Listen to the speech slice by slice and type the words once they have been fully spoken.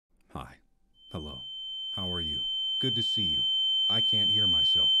Hello. How are you? Good to see you. I can't hear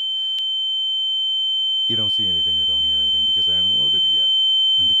myself. You don't see anything or don't hear anything because I haven't loaded it yet.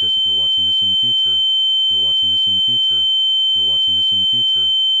 And because if you're watching this in the future, if you're watching this in the future, if you're watching this in the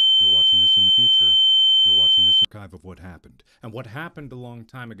future, if you're watching this in the future, if you're watching this archive of what happened. And what happened a long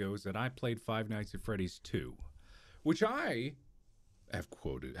time ago is that I played Five Nights at Freddy's 2, which I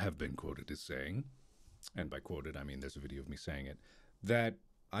have been quoted as saying, and by quoted I mean there's a video of me saying it, that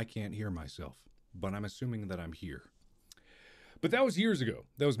I can't hear myself, but I'm assuming that I'm here. But that was years ago.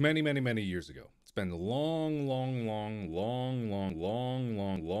 That was many, many, many years ago. It's been a long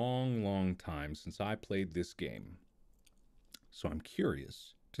time since I played this game. So I'm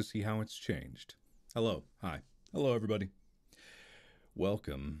curious to see how it's changed. Hello. Hi. Hello, everybody.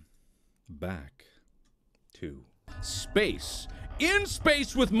 Welcome back to Space. In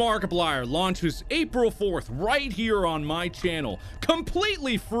Space with Markiplier launches April 4th right here on my channel.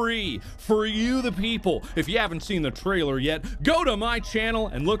 Completely free for you, the people. If you haven't seen the trailer yet, go to my channel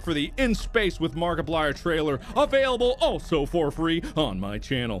and look for the In Space with Markiplier trailer, available also for free on my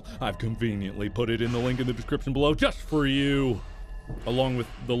channel. I've conveniently put it in the link in the description below just for you, along with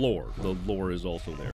the lore. The lore is also there.